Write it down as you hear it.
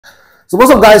So what's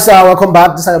up, guys? Welcome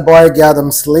back. This is your boy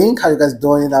Adam's Link. How you guys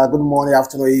doing? Good morning,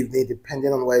 afternoon, evening,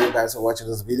 depending on where you guys are watching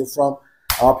this video from.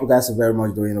 I hope you guys are very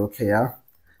much doing okay. Yeah?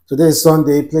 Today is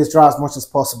Sunday. Please try as much as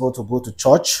possible to go to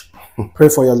church. Pray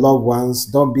for your loved ones.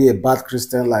 Don't be a bad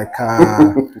Christian like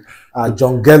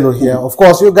John Gello here. Of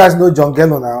course, you guys know John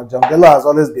Gello now. John Gello has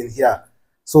always been here.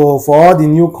 So for all the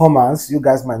newcomers, you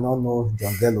guys might not know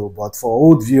John Gello, but for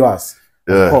old viewers,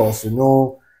 of course, you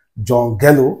know John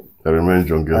Gello. I remember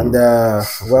John Gello.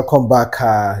 And welcome back,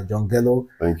 John Gello.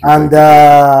 Thank you. And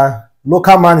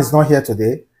local man is not here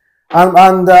today.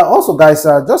 And also, guys,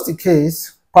 just in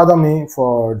case, pardon me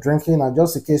for drinking, and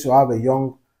just in case you have a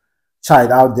young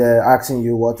child out there asking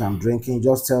you what I'm drinking,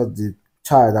 just tell the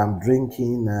child I'm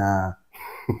drinking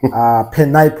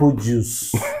pineapple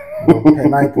juice.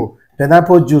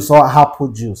 Pineapple juice or apple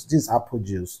juice. This is apple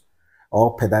juice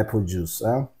or pineapple juice.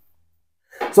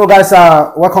 So guys,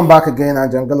 welcome back again,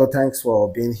 and John Gello, thanks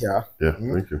for being here. Yeah,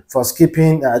 thank you. For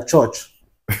skipping church,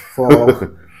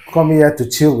 for coming here to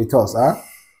chill with us.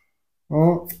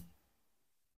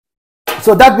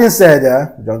 So that being said,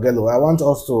 John Gello, I want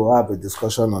us to have a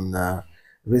discussion on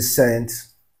recent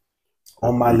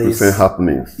Omahlay's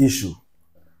happenings issue.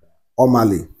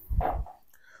 Omahlay.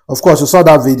 Of course, you saw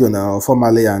that video now of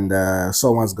Omahlay and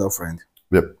someone's girlfriend.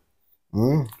 Yep.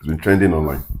 It's been trending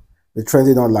online. It's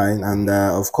trending online, and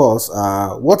of course,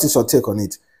 what is your take on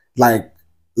it? Like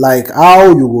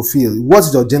how you will feel?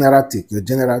 What's your general take? Your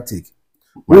general take.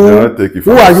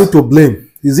 Who are you to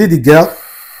blame? Is it the girl,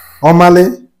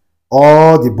 Omahlay,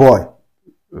 or the boy?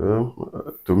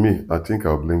 To me, I think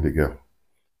I'll blame the girl,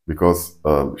 because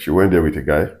she went there with a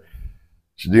guy.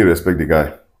 She didn't respect the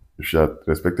guy. If she had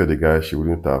respected the guy, she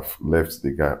wouldn't have left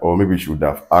the guy, or maybe she would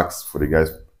have asked for the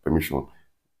guy's permission,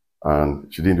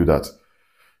 and she didn't do that.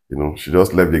 You know, she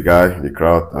just left the guy in the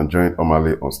crowd and joined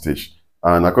Omahlay on stage.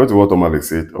 And according to what Omahlay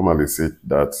said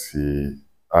that he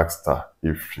asked her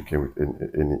if she came with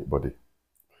anybody.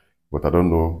 But I don't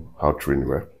know how trained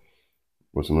were.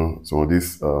 But you know, some of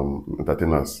these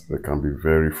entertainers, they can be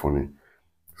very funny.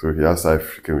 So he asked her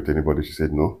if she came with anybody. She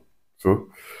said no. So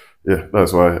yeah,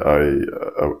 that's why I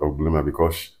blame her,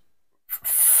 because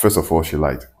first of all, she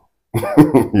lied.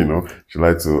 You know, she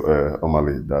lied to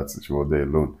Omahlay that she was there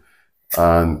alone.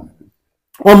 And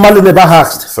Omahlay never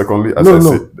asked. Secondly, as I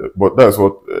said, but that's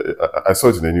what I saw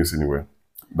it in the news anywhere.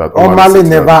 That Omahlay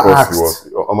never asked.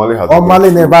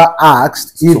 Omahlay never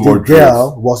asked if the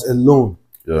girl was alone,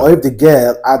 or if the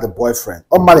girl had a boyfriend.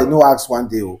 Omahlay no asked one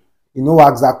day. You know,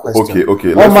 asked that question.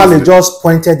 Okay. Omahlay just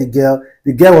pointed the girl.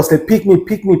 The girl was like, "Pick me,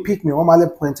 pick me, pick me." She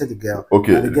pointed the girl.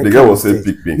 Okay, the girl was saying,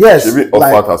 "Pick me." Yes, she even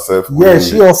offered herself. Yes,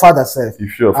 she offered herself.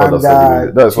 If she offered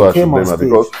herself, that's why I should blame her,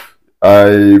 because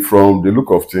from the look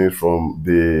of things, from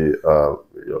the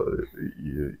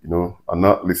you know,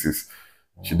 analysis,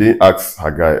 she didn't ask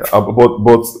her guy.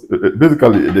 But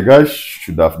basically, the guy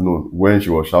should have known when she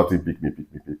was shouting, "Pick me,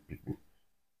 pick me, pick me."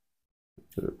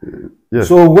 Yeah.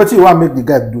 So what do you want to make the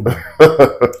guy do?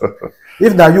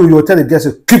 If now you will tell the guy,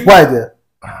 say, "Keep quiet there."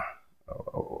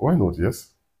 Why not? Yes.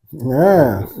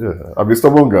 Yeah. I'll be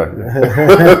stubborn guy.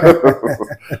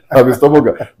 I'll be stubborn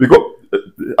guy, because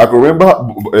I can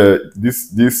remember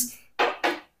this.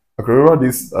 I can remember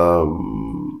this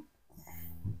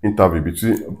interview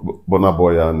between Burna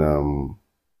Boy and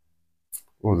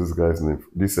what was this guy's name?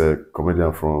 This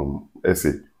comedian from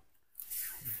SA.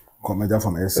 Comedian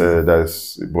from SA.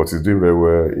 But he's doing very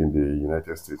well in the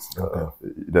United States. Okay.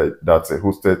 That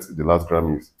hosted the last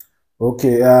Grammys.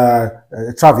 Okay.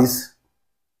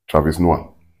 Travis Noah.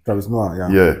 Travis Noah. Yeah.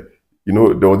 Yeah. You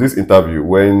know, there was this interview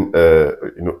when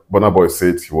you know, Burna Boy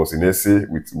said he was in SA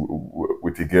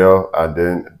with a girl, and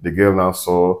then the girl now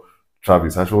saw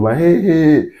Travis, and she was like,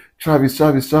 "Hey, Travis."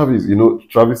 You know,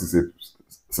 Travis is a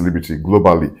celebrity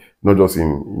globally, not just in,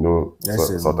 you know,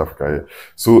 South Africa. Yeah.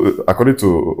 So according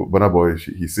to Burna Boy,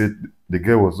 he said the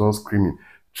girl was all screaming,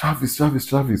 "Travis."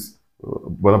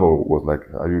 Burna Boy was like,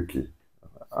 "Are you okay?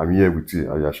 I'm here with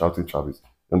you, and you're shouting Travis."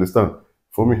 You understand?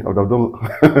 For me, I would have done,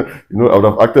 you know, I would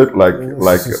have acted like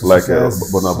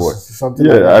Burna Boy.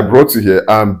 Yeah, like I brought you here,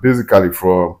 and basically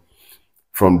from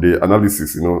the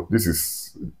analysis, you know, this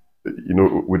is, you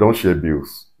know, we don't share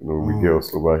bills, you know, with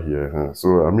girls over here.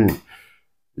 So I mean,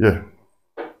 yeah.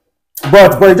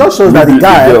 But it just shows that the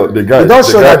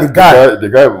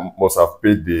guy must have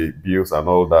paid the bills and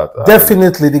all that.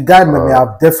 Definitely, the guy may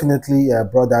have definitely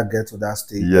brought that girl to that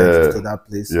stage, to that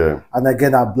place. Yeah. And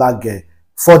again, a black girl,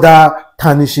 further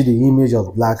tarnishing the image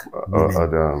of black women.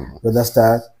 You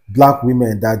understand? Black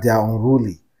women, that they are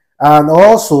unruly. And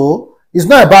also, it's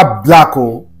not about black,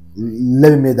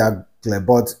 let me make that clear,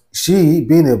 but she,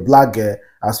 being a black girl,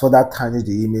 has further tarnished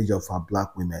the image of her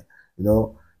black women. you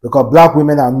know, because black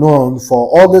women are known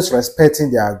for always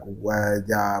respecting their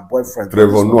boyfriend.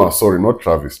 Trevor Noah, sorry, not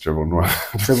Travis. Trevor Noah.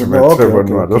 Trevor Noah. Okay, Trevor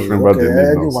okay, Noah. okay, Just remember the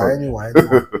name now. Sorry.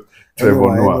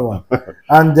 Trevor Noah.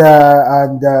 And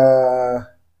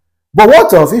but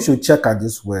what if you should check at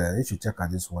this well? You should check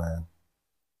at this well.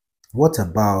 What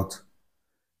about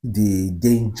the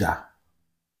danger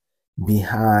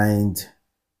behind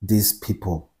these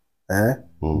people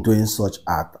doing such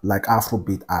art, like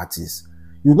Afrobeat artists?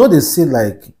 You know, they see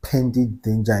like pending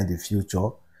danger in the future,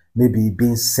 maybe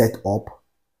being set up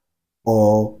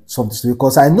or something.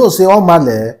 Because I know, say,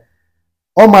 Omahlay,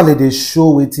 they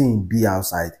show waiting be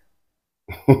outside.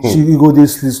 She go they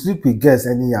sleep with girls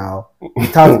anyhow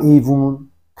without even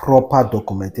proper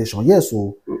documentation. Yes,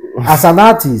 so as an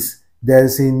artist,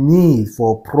 there's a need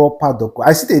for proper document.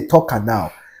 I see they talk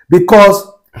now because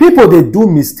people they do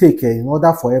mistake in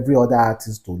order for every other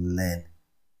artist to learn.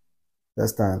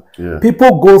 Understand? Yeah.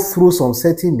 People go through some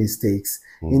certain mistakes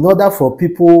in order for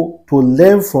people to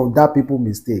learn from that people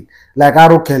mistake. Like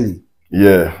Aro Kelly.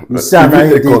 Yeah. You see,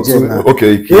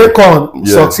 okay, Akon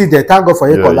succeeded. Thank God for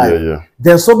Akon life. Yeah.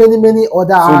 There's so many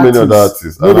other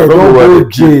artists. And they don't go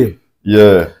jail.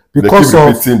 Yeah. Because they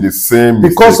keep repeating the same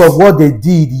because mistakes. of what they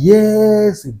did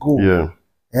years ago.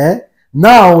 Yeah.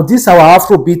 Now, these are our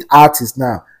Afrobeat artists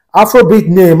now. Afrobeat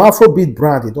name, Afrobeat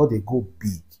brand, they go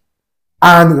big.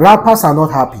 And rappers are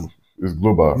not happy. It's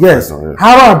global. Yes. Right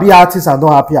now, R&B artists are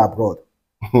not happy abroad.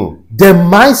 They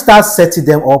might start setting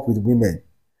them up with women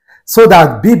so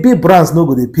that big brands no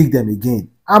go they pick them again.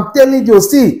 I'm telling you,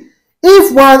 see,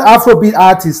 if one Afrobeat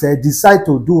artist decide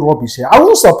to do rubbish, I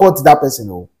won't support that person.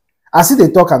 No. I see they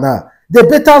talk now. They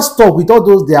better stop with all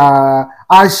those their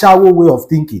Ashawo way of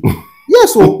thinking.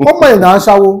 Yes, so Omah in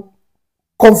Ashawo,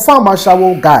 confirm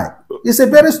Ashawo guy. He's a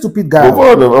very stupid guy. If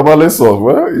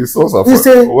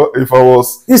I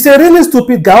was, he's a really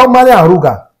stupid guy. Omahlay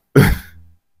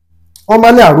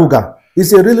Aruga.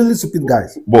 He's a really stupid guy.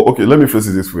 But okay, let me phrase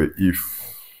it this way: if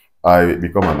I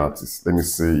become an artist, let me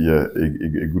say, a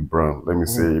good brand. Let me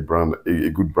say a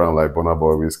good brand like Burna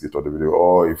Boy, Whiskey, or the video,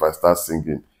 or if I start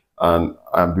singing and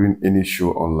I'm doing any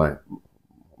show online,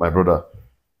 my brother,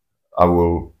 I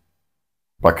will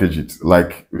package it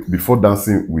like before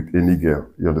dancing with any girl.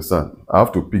 You understand? I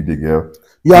have to pick the girl.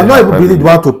 You are not even really the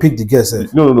one to pick the girl, sir.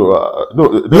 No.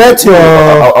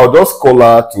 I'll just call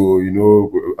her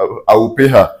to, I will pay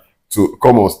her to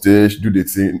come on stage, do the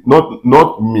thing.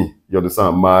 Not me. You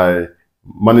understand? My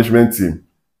management team.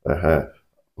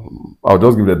 I'll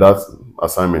just give them that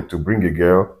assignment to bring a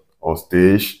girl on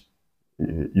stage.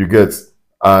 You get,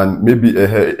 and maybe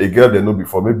a girl they know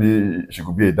before. Maybe she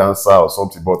could be a dancer or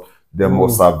something, but they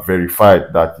must have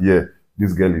verified that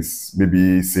this girl is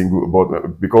maybe single.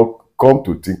 But because come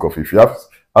to think of it, if you have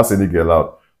ask any girl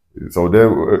out, so then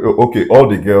okay, all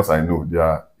the girls I know, they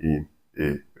are in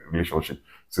a relationship.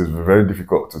 So it's very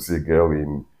difficult to see a girl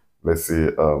in, let's say,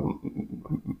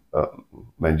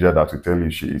 Nigeria that will tell you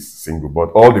she is single.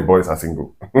 But all the boys are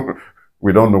single.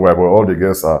 We don't know why, but all the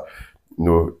girls are,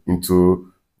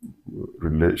 into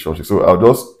relationship. So I'll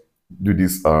just do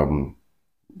this. I'll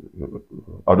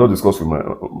just discuss with my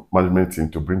management team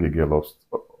to bring a girl up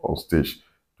on stage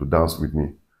to dance with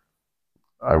me.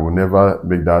 I will never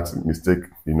make that mistake,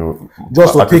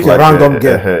 just to pick a random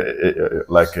girl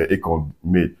like Akon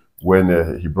made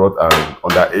when he brought an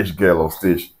underage girl on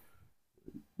stage.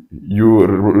 You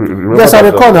remember? Yes, I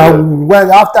recall now.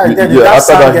 When after that,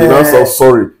 he now said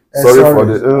sorry. Sorry for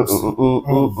the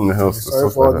sorry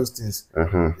for all those things.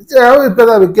 Yeah, we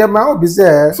better be careful. I won't be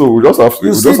there. So we just have to.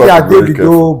 You see, their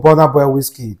Davido, Burna Boy,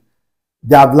 Whiskey,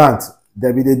 they are blunt.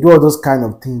 They do all those kind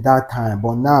of things that time,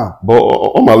 but now. But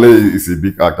Omahlay is a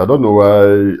big act. I don't know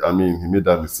why. I mean, he made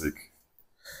that mistake.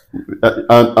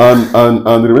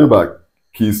 And remember,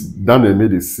 Kiss Daniel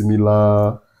made a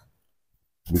similar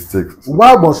mistake.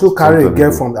 Why must you carry a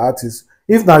girl from the artist?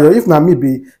 If not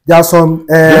me, there are some.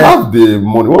 They have the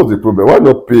money. What's the problem? Why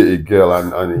not pay a girl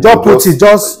and just bring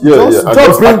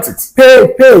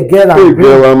pay a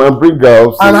girl and bring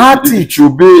girls and act it. It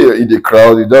should be in the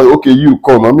crowd. Okay, you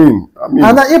come. I mean.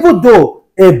 And even though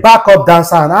a backup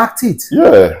dancer and act it.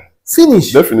 Yeah.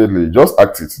 Finish. Definitely, just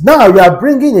act it. Now you are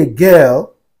bringing a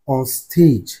girl on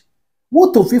stage.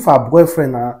 What if her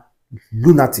boyfriend are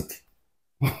lunatic?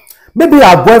 Maybe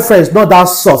her boyfriend is not that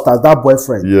soft as that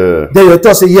boyfriend. Yeah. Then you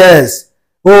just say yes.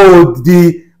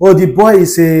 The boy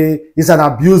is an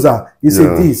abuser. He say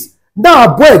this. Now a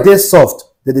boy they soft.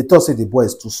 Then they talk say the boy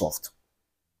is too soft.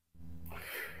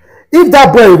 If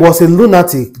that boy was a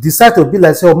lunatic, decide to be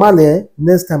like, say, Omahlay,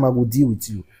 next time I will deal with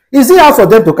you. Is it hard for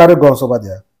them to carry guns over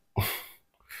there?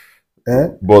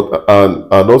 But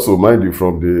and also mind you,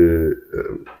 from the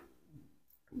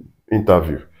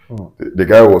interview, Hmm. the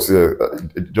guy was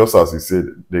just as he said,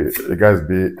 the guy is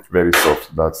very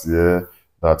soft. That's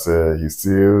that he's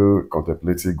still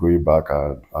contemplating going back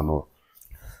and all.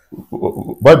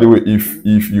 By the way,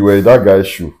 if you were in that guy's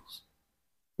shoe,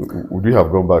 would you have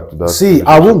gone back to that? See,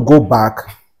 I won't go back.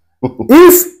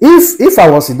 if I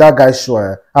was in that guy's shoe,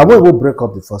 I won't go break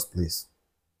up the first place.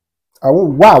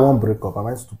 Why I won't break up? Am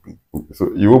I stupid?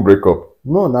 So you won't break up?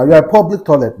 No, now you are public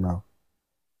toilet now.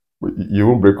 You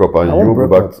won't break up and you won't go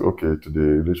back to the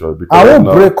relationship. Because I won't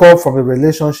break up from a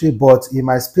relationship, but in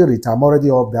my spirit, I'm already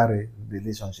up that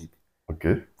relationship.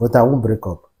 Okay. But I won't break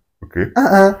up. Okay.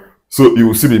 So you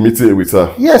will still be meeting with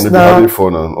her? Yes, maybe now. Having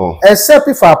fun and all. Except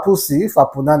if I pussy, if I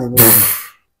punani no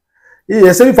good.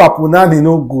 Except if I punani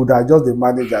no good, I just the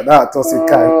manager. That I toss a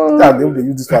guy. They will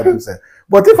use this one to say.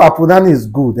 But if I punani is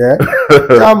good,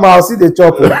 I'll see the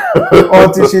chopper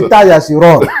until she tire, she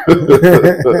run.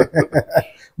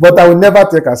 But I will never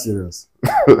take her serious.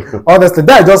 Honestly,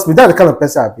 that's just me. That's the kind of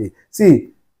person I be.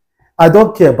 See, I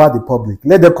don't care about the public.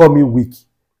 Let them call me weak.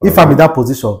 If I'm in that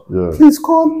position, please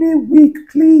call me weak,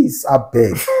 please. I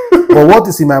beg. But what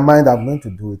is in my mind, I'm going to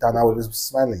do it, and I will be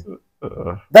smiling.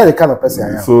 That's the kind of person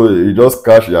I am. So you just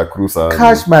cash your cruise and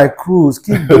cash my cruise,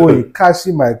 keep going,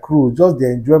 cashing my cruise, just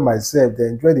they enjoy myself, they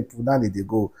enjoy the punani they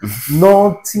go.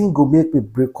 Nothing go make me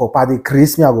break up. At the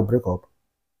Chris, me I go break up.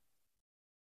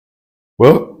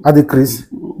 Well, at the Chris.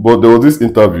 But there was this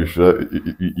interview.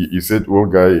 He said one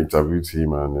guy interviewed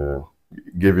him and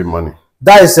gave him money.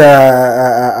 That is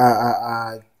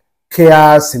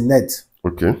Chaos Net.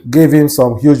 Okay. Gave him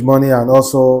some huge money and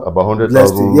also about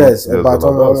 100,000. Yes, about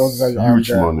 100,000.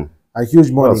 Huge money. A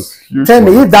huge money. Huge Tell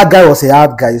money. me, if that guy was a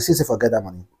hard guy, you still say forget that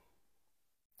money.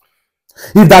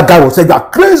 If that guy was saying you are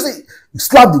crazy, you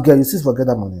slap the guy, you still forget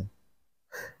that money.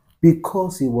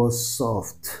 Because he was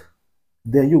soft,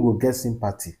 then you will get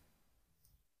sympathy.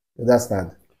 You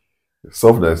understand?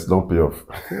 Softness don't pay off.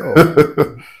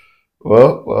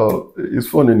 Well, it's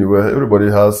fun anyway.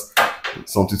 Everybody has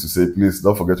something to say. Please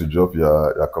don't forget to drop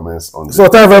your comments on. So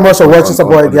thank you very much for watching.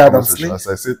 Support Adam's Link. As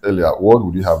I said earlier, what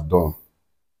would you have done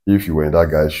if you were in that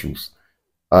guy's shoes?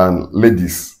 And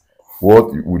ladies,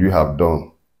 what would you have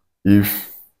done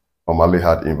if Omahlay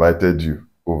had invited you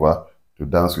over to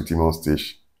dance with him on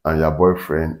stage and your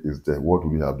boyfriend is there? What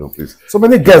would you have done, please? So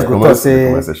many guests go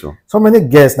say. So many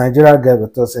guests, Nigerian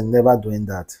guests go say never doing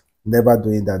that. Never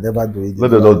doing that. Never doing that.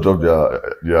 Let them not drop their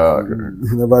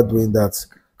never doing that.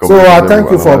 So I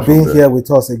thank you for being here with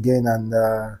us again, and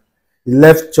he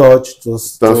left church to.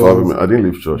 Thanks for having me. I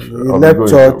didn't leave church. He left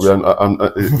church.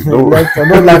 No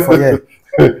lie for here.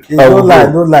 No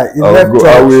lie. He left church.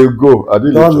 I will go. I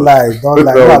didn't. Don't lie. Don't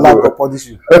allow God punish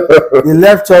you. He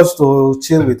left church to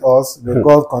chill with us. May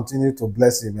God continue to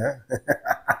bless him.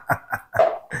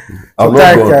 I'm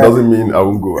not going. Doesn't mean I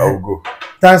won't go. I will go.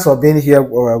 Thanks for being here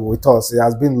with us. It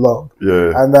has been long.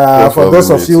 Yeah. And for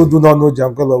those of you who do not know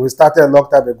Jongolo, we started a long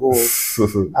time ago.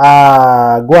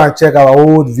 Go and check our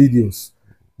old videos.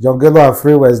 Jongolo and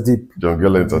Free West Deep.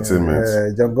 Jongolo Entertainment.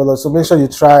 Jongolo. So make sure you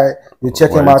check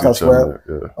him out as well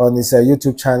on his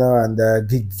YouTube channel and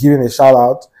give him a shout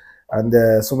out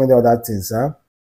and so many other things.